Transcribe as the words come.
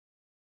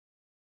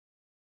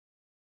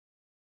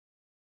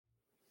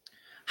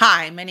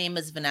Hi, my name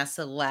is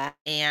Vanessa Lett,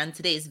 and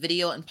today's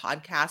video and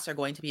podcast are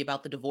going to be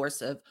about the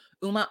divorce of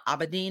Uma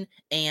Abedin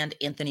and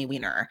Anthony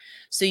Weiner.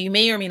 So, you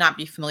may or may not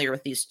be familiar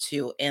with these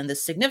two, and the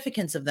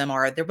significance of them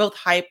are they're both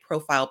high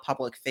profile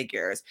public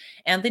figures.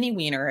 Anthony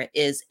Weiner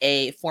is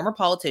a former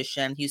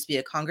politician, he used to be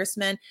a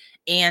congressman,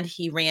 and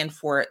he ran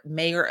for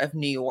mayor of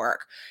New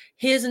York.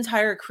 His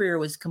entire career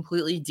was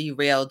completely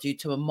derailed due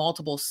to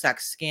multiple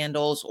sex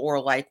scandals,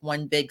 or like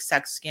one big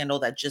sex scandal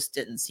that just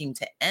didn't seem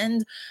to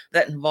end,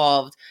 that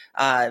involved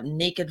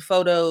naked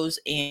photos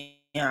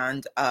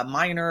and a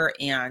minor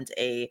and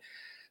a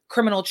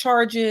criminal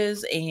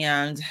charges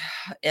and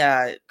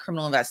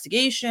criminal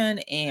investigation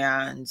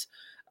and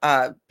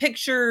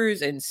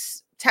pictures and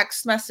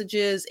text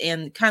messages,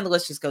 and kind of the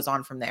list just goes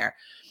on from there.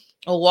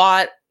 A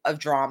lot of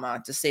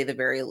drama, to say the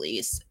very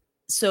least.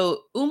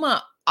 So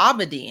Uma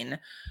Abedin,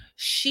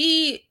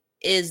 she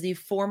is the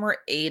former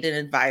aide and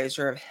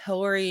advisor of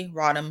Hillary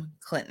Rodham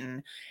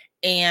Clinton.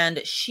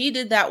 And she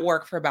did that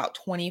work for about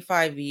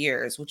 25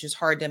 years, which is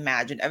hard to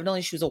imagine.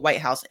 Evidently, she was a White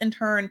House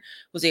intern,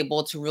 was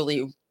able to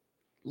really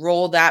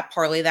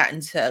parlay that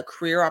into a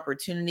career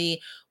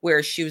opportunity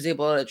where she was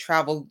able to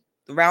travel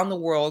around the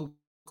world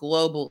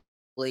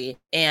globally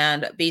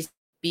and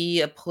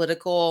be a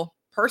political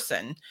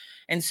person.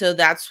 And so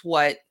that's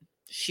what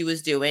she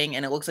was doing.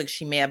 And it looks like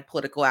she may have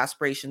political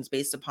aspirations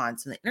based upon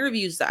some of the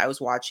interviews that I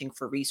was watching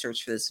for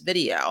research for this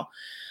video.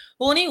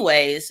 Well,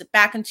 anyways,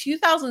 back in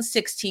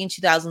 2016,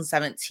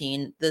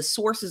 2017, the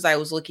sources I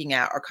was looking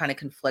at are kind of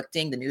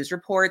conflicting, the news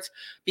reports,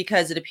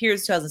 because it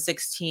appears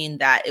 2016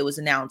 that it was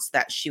announced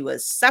that she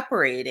was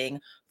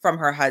separating from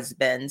her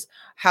husband.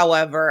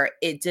 However,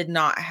 it did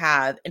not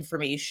have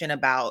information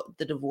about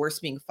the divorce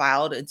being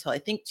filed until I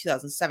think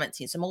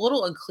 2017. So I'm a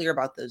little unclear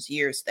about those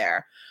years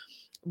there.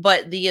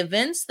 But the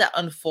events that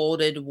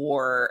unfolded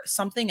were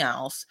something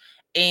else,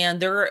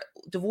 and their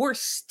divorce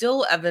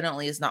still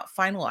evidently is not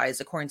finalized,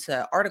 according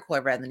to an article I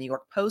read in the New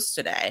York Post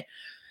today.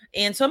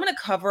 And so I'm going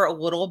to cover a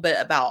little bit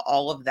about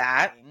all of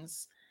that.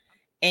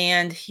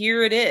 And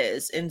here it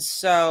is. And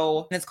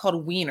so it's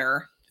called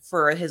Weiner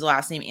for his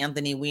last name,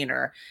 Anthony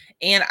Weiner.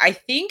 And I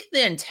think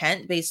the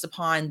intent, based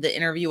upon the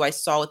interview I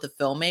saw with the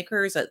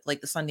filmmakers at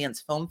like the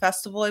Sundance Film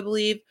Festival, I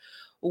believe,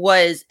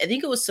 was I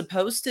think it was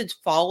supposed to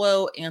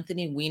follow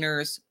Anthony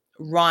Weiner's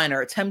run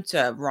or attempt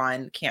to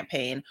run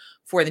campaign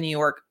for the New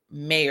York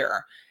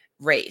mayor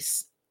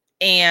race.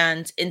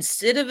 And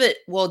instead of it,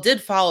 well, it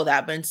did follow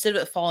that, but instead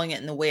of it following it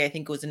in the way I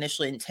think it was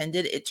initially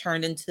intended, it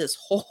turned into this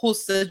whole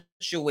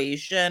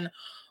situation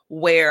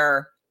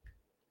where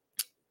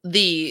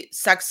the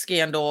sex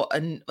scandal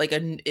and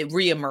it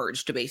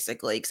reemerged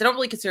basically. Because I don't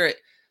really consider it.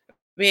 I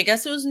mean, I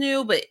guess it was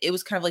new, but it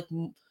was kind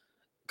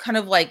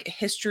of like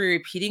history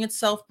repeating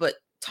itself, but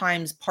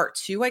times part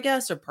two, I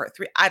guess, or part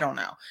three. I don't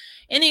know.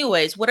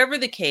 Anyways, whatever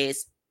the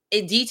case,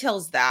 it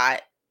details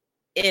that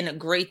in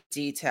great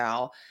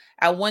detail.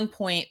 At one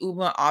point,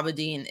 Uma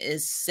Abedin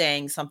is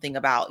saying something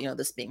about,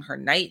 this being her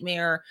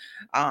nightmare.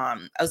 I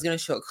was going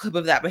to show a clip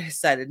of that, but I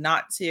decided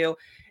not to.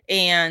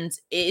 And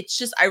it's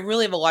just, I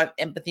really have a lot of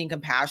empathy and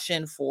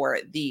compassion for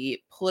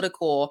the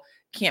political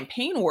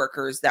campaign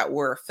workers that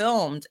were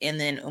filmed, and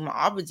then Uma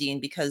Abedin,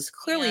 because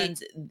clearly,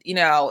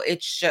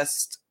 it's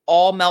just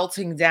all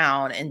melting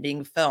down and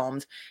being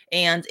filmed.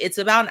 And it's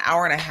about an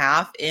hour and a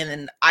half.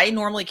 And I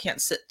normally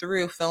can't sit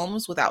through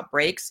films without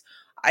breaks.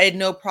 I had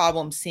no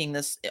problem seeing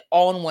this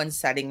all in one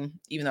setting,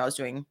 even though I was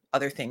doing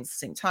other things at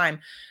the same time,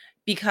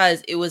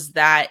 because it was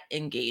that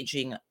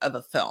engaging of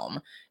a film.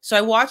 So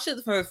I watched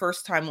it for the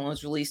first time when it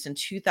was released in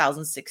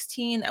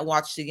 2016. I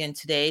watched it again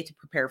today to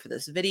prepare for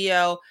this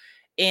video,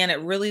 and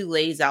it really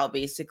lays out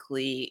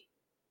basically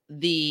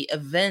the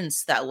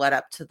events that led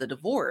up to the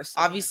divorce.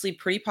 Obviously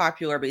pretty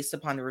popular based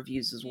upon the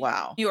reviews as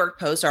well. New York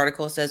Post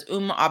article says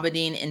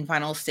Abedin in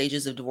final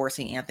stages of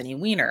divorcing Anthony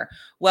Weiner.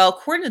 Well,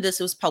 according to this,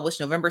 it was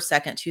published November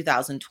 2nd,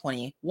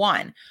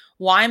 2021.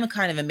 Why I'm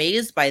kind of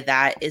amazed by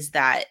that is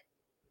that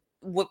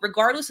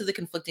regardless of the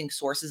conflicting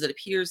sources, it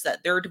appears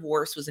that their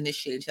divorce was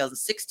initiated in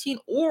 2016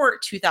 or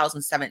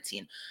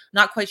 2017.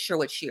 Not quite sure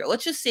which year.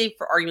 Let's just say,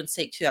 for argument's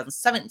sake,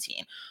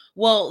 2017.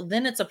 Well,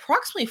 then it's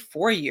approximately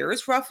 4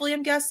 years, roughly,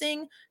 I'm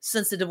guessing,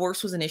 since the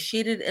divorce was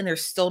initiated, and they're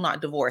still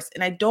not divorced.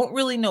 And I don't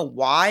really know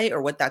why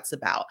or what that's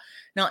about.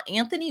 Now,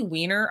 Anthony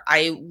Weiner,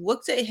 I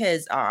looked at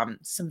his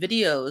some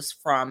videos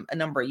from a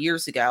number of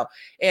years ago,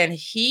 and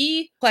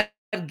he pled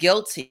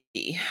guilty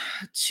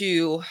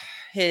to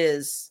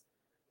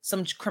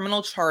some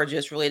criminal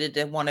charges related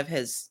to one of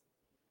his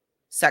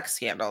sex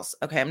scandals.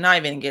 Okay, I'm not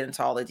even gonna get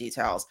into all the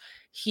details.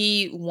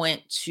 He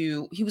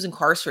was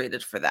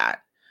incarcerated for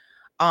that.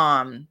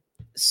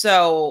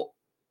 So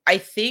I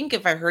think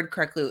if I heard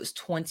correctly, it was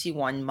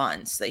 21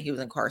 months that he was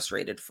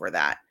incarcerated for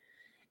that.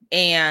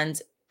 And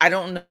I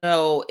don't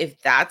know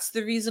if that's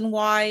the reason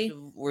why,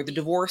 or the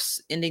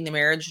divorce ending the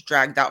marriage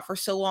dragged out for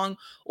so long,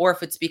 or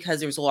if it's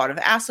because there's a lot of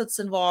assets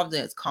involved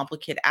and it's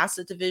complicated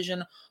asset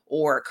division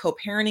or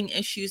co-parenting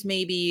issues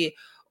maybe,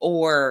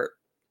 or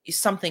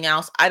something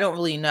else. I don't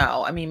really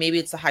know. I mean, maybe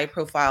it's a high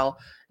profile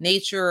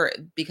nature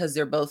because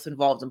they're both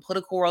involved in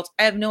political worlds.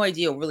 I have no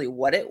idea really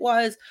what it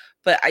was,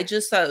 but I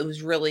just thought it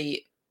was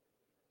really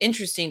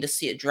interesting to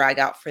see it drag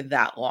out for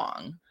that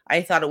long.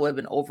 I thought it would have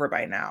been over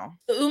by now.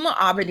 Uma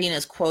Abedin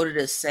is quoted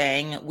as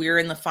saying, "We're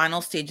in the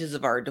final stages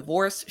of our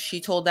divorce." She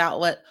told the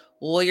outlet,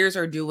 "Lawyers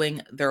are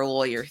doing their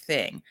lawyer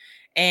thing."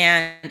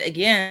 And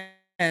again,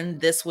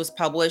 this was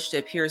published, it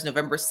appears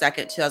November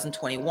 2nd,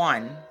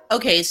 2021.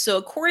 Okay, so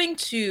according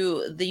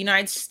to the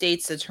United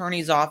States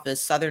Attorney's Office,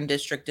 Southern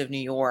District of New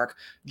York,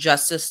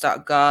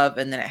 justice.gov,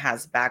 and then it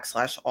has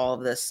backslash all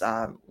of this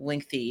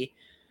lengthy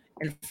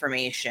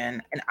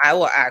information. And I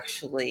will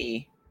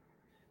actually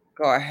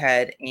go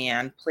ahead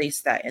and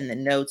place that in the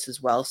notes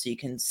as well so you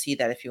can see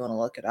that if you want to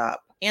look it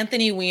up.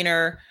 Anthony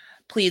Weiner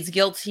pleads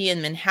guilty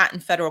in Manhattan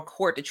federal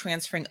court to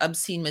transferring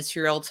obscene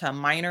material to a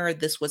minor.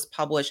 This was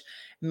published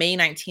May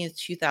 19th,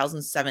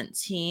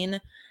 2017.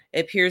 It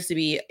appears to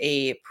be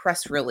a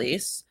press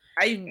release.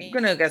 I'm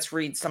going to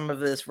read some of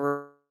this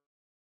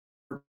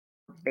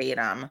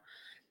verbatim.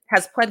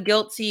 Has pled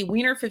guilty.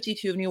 Weiner,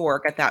 52, of New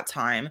York at that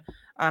time,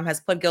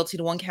 has pled guilty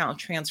to one count of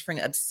transferring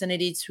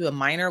obscenity to a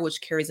minor,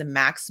 which carries a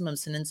maximum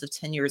sentence of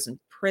 10 years in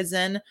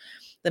prison.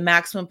 The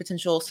maximum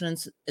potential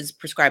sentence is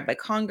prescribed by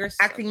Congress.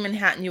 Acting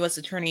Manhattan U.S.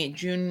 Attorney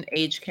June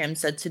H. Kim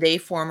said today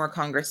former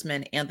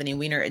Congressman Anthony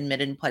Weiner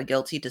admitted and pled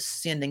guilty to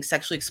sending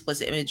sexually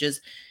explicit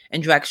images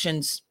and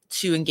directions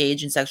to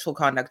engage in sexual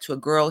conduct to a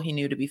girl he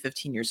knew to be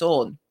 15 years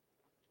old.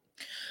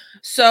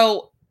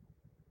 So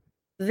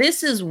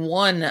this is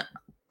one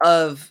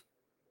of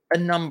a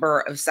number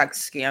of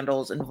sex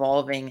scandals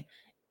involving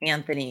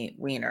Anthony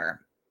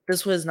Weiner.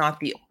 This was not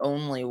the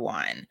only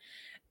one.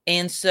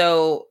 And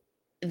so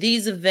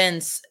these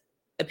events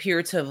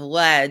appear to have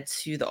led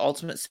to the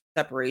ultimate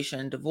separation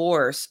and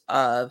divorce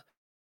of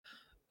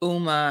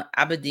Uma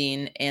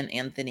Abedin and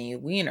Anthony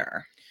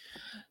Weiner.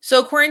 So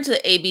according to the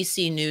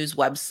ABC News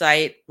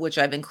website, which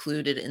I've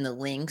included in the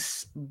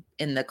links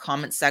in the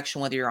comment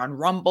section, whether you're on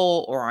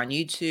Rumble or on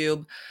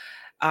YouTube,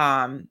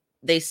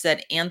 they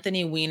said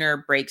Anthony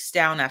Weiner breaks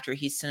down after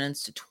he's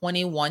sentenced to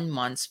 21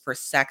 months for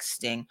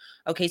sexting.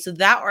 Okay, so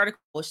that article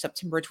was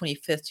September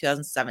 25th,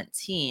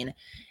 2017.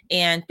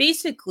 And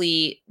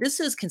basically, this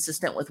is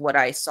consistent with what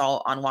I saw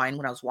online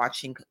when I was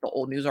watching the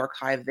old News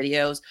Archive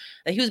videos,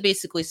 that he was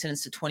basically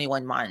sentenced to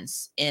 21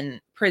 months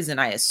in prison,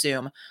 I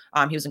assume.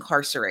 He was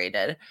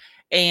incarcerated.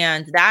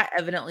 And that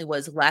evidently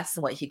was less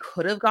than what he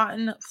could have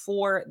gotten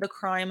for the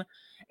crime.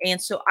 And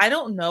so I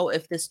don't know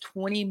if this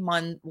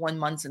 21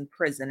 months in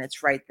prison,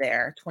 it's right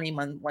there,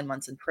 21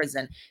 months in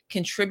prison,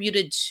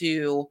 contributed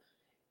to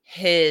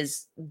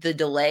the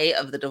delay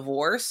of the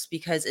divorce,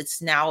 because it's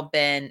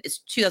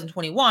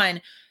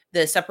 2021.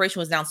 The separation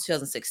was announced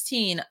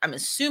 2016. I'm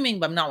assuming,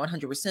 but I'm not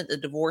 100%, the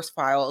divorce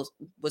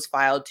was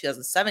filed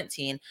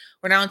 2017.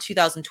 We're now in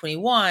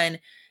 2021.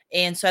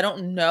 And so I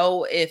don't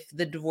know if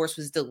the divorce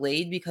was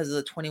delayed because of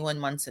the 21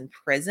 months in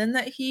prison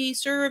that he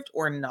served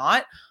or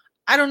not.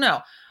 I don't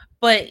know.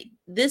 But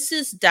this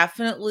is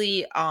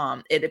definitely,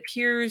 it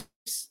appears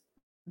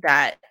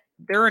that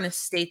they're in a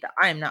state that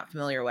I am not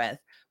familiar with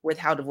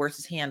how divorce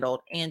is handled.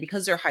 And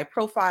because they're high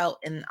profile,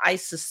 and I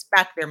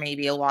suspect there may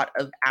be a lot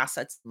of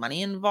assets,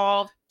 money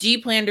involved. Do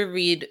you plan to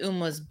read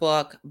Uma's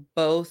book,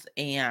 Both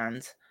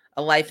and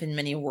A Life in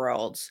Many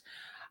Worlds?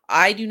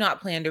 I do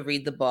not plan to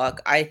read the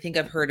book. I think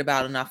I've heard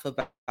about enough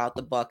about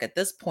the book at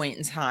this point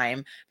in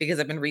time because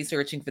I've been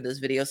researching for this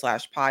video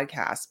slash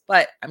podcast,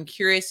 but I'm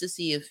curious to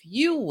see if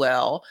you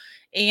will.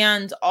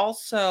 And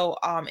also,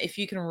 if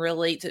you can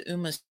relate to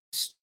Uma's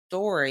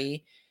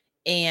story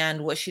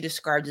and what she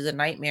described as a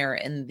nightmare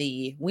in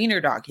the Weiner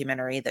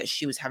documentary that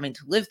she was having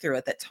to live through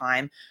at that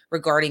time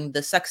regarding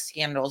the sex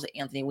scandals that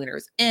Anthony Weiner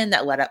was in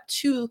that led up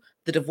to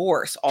the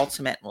divorce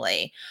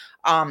ultimately.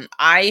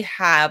 I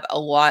have a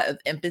lot of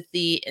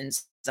empathy and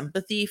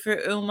sympathy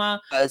for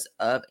Uma because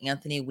of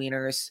Anthony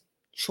Weiner's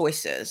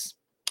choices.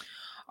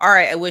 All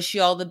right, I wish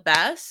you all the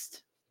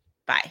best.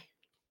 Bye.